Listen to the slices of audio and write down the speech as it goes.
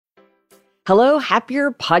Hello, happier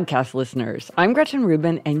podcast listeners. I'm Gretchen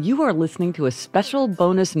Rubin, and you are listening to a special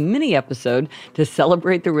bonus mini episode to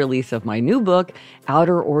celebrate the release of my new book,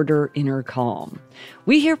 Outer Order, Inner Calm.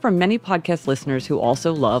 We hear from many podcast listeners who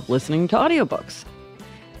also love listening to audiobooks.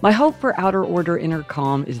 My hope for Outer Order, Inner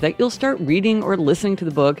Calm is that you'll start reading or listening to the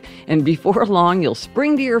book, and before long, you'll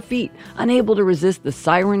spring to your feet, unable to resist the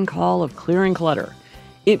siren call of clearing clutter.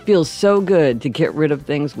 It feels so good to get rid of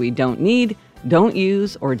things we don't need, don't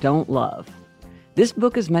use, or don't love. This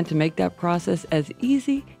book is meant to make that process as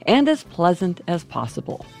easy and as pleasant as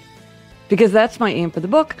possible. Because that's my aim for the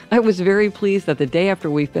book, I was very pleased that the day after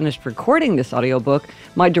we finished recording this audiobook,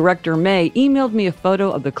 my director, May, emailed me a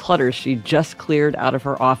photo of the clutter she just cleared out of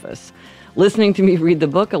her office. Listening to me read the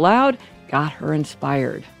book aloud got her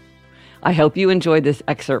inspired. I hope you enjoyed this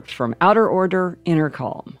excerpt from Outer Order, Inner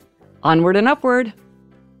Calm. Onward and upward.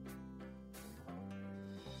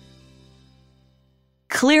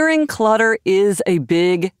 Clearing clutter is a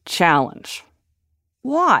big challenge.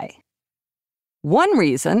 Why? One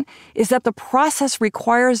reason is that the process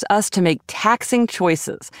requires us to make taxing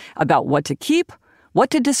choices about what to keep,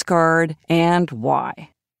 what to discard, and why.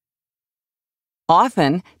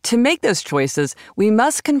 Often, to make those choices, we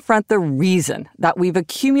must confront the reason that we've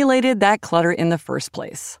accumulated that clutter in the first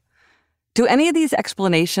place. Do any of these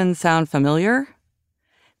explanations sound familiar?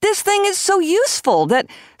 This thing is so useful that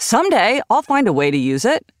someday I'll find a way to use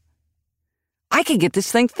it. I could get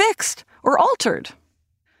this thing fixed or altered.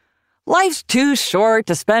 Life's too short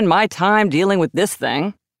to spend my time dealing with this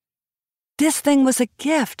thing. This thing was a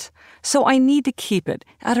gift, so I need to keep it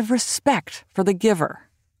out of respect for the giver.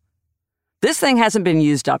 This thing hasn't been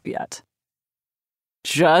used up yet.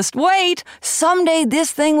 Just wait, someday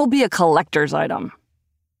this thing will be a collector's item.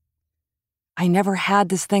 I never had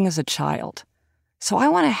this thing as a child, so I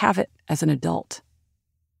want to have it as an adult.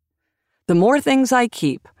 The more things I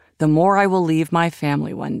keep, the more I will leave my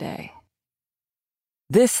family one day.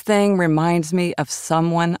 This thing reminds me of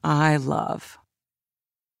someone I love.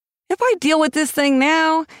 If I deal with this thing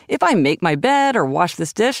now, if I make my bed or wash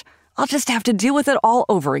this dish, I'll just have to deal with it all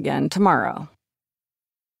over again tomorrow.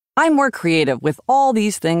 I'm more creative with all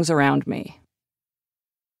these things around me.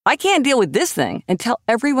 I can't deal with this thing until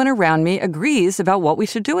everyone around me agrees about what we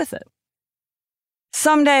should do with it.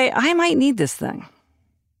 Someday, I might need this thing.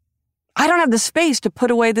 I don't have the space to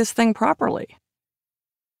put away this thing properly.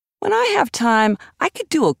 When I have time, I could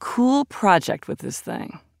do a cool project with this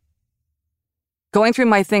thing. Going through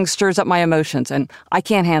my things stirs up my emotions, and I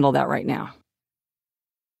can't handle that right now.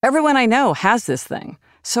 Everyone I know has this thing,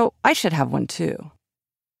 so I should have one too.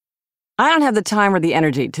 I don't have the time or the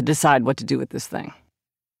energy to decide what to do with this thing.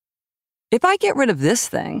 If I get rid of this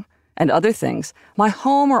thing, and other things, my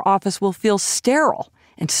home or office will feel sterile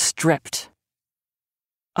and stripped.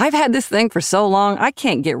 I've had this thing for so long, I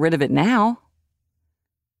can't get rid of it now.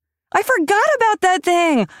 I forgot about that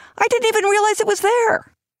thing. I didn't even realize it was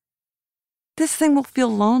there. This thing will feel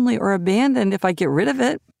lonely or abandoned if I get rid of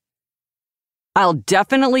it. I'll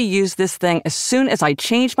definitely use this thing as soon as I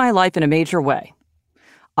change my life in a major way.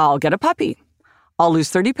 I'll get a puppy. I'll lose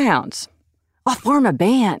 30 pounds. I'll form a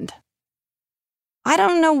band. I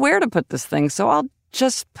don't know where to put this thing, so I'll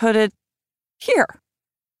just put it here.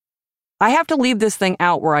 I have to leave this thing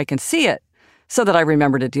out where I can see it so that I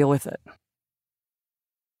remember to deal with it.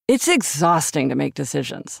 It's exhausting to make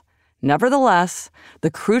decisions. Nevertheless,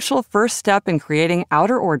 the crucial first step in creating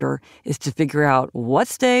outer order is to figure out what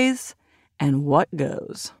stays and what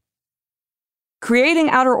goes. Creating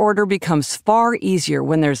outer order becomes far easier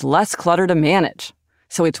when there's less clutter to manage,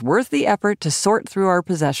 so it's worth the effort to sort through our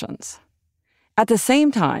possessions. At the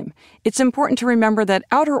same time, it's important to remember that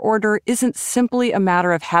outer order isn't simply a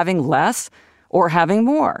matter of having less or having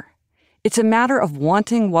more. It's a matter of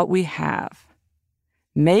wanting what we have.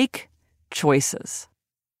 Make choices.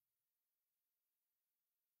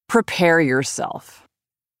 Prepare yourself.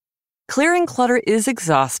 Clearing clutter is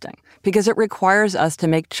exhausting because it requires us to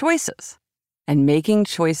make choices. And making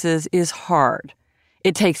choices is hard.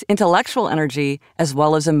 It takes intellectual energy as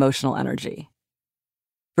well as emotional energy.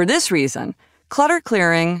 For this reason, clutter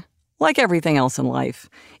clearing, like everything else in life,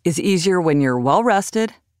 is easier when you're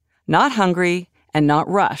well-rested, not hungry, and not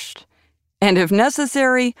rushed, and if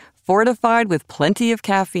necessary, fortified with plenty of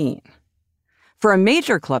caffeine. For a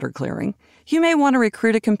major clutter clearing, you may want to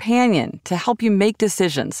recruit a companion to help you make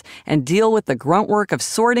decisions and deal with the grunt work of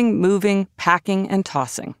sorting, moving, packing, and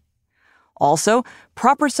tossing. Also,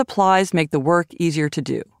 proper supplies make the work easier to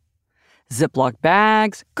do. Ziploc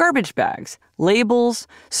bags, garbage bags, labels,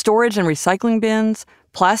 storage and recycling bins,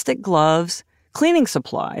 plastic gloves, cleaning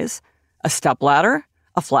supplies, a stepladder,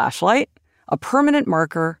 a flashlight, a permanent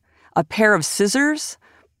marker, a pair of scissors,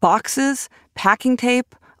 Boxes, packing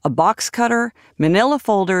tape, a box cutter, manila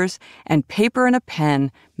folders, and paper and a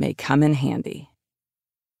pen may come in handy.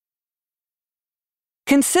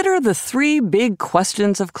 Consider the 3 big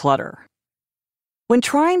questions of clutter. When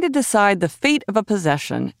trying to decide the fate of a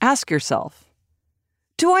possession, ask yourself,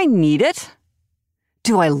 do I need it?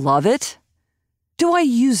 Do I love it? Do I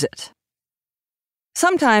use it?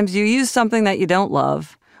 Sometimes you use something that you don't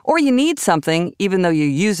love, or you need something even though you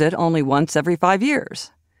use it only once every 5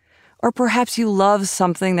 years. Or perhaps you love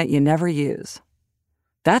something that you never use.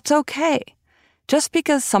 That's okay. Just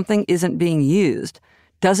because something isn't being used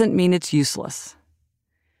doesn't mean it's useless.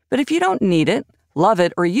 But if you don't need it, love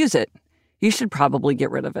it, or use it, you should probably get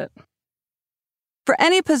rid of it. For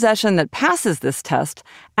any possession that passes this test,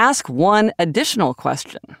 ask one additional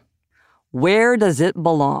question. Where does it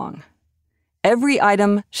belong? Every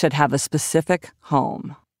item should have a specific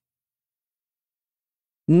home.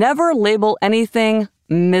 Never label anything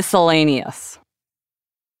miscellaneous.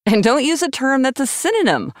 And don't use a term that's a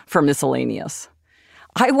synonym for miscellaneous.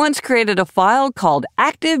 I once created a file called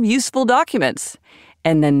Active Useful Documents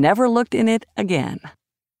and then never looked in it again.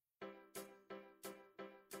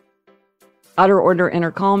 Outer Order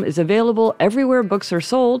Inner Calm is available everywhere books are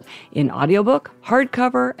sold, in audiobook,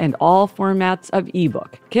 hardcover, and all formats of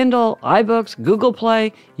ebook, Kindle, iBooks, Google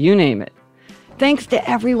Play, you name it. Thanks to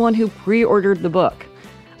everyone who pre-ordered the book.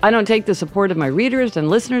 I don't take the support of my readers and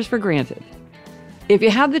listeners for granted. If you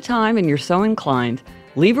have the time and you're so inclined,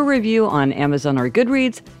 leave a review on Amazon or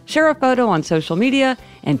Goodreads, share a photo on social media,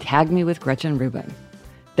 and tag me with Gretchen Rubin.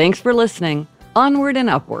 Thanks for listening. Onward and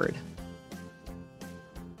upward.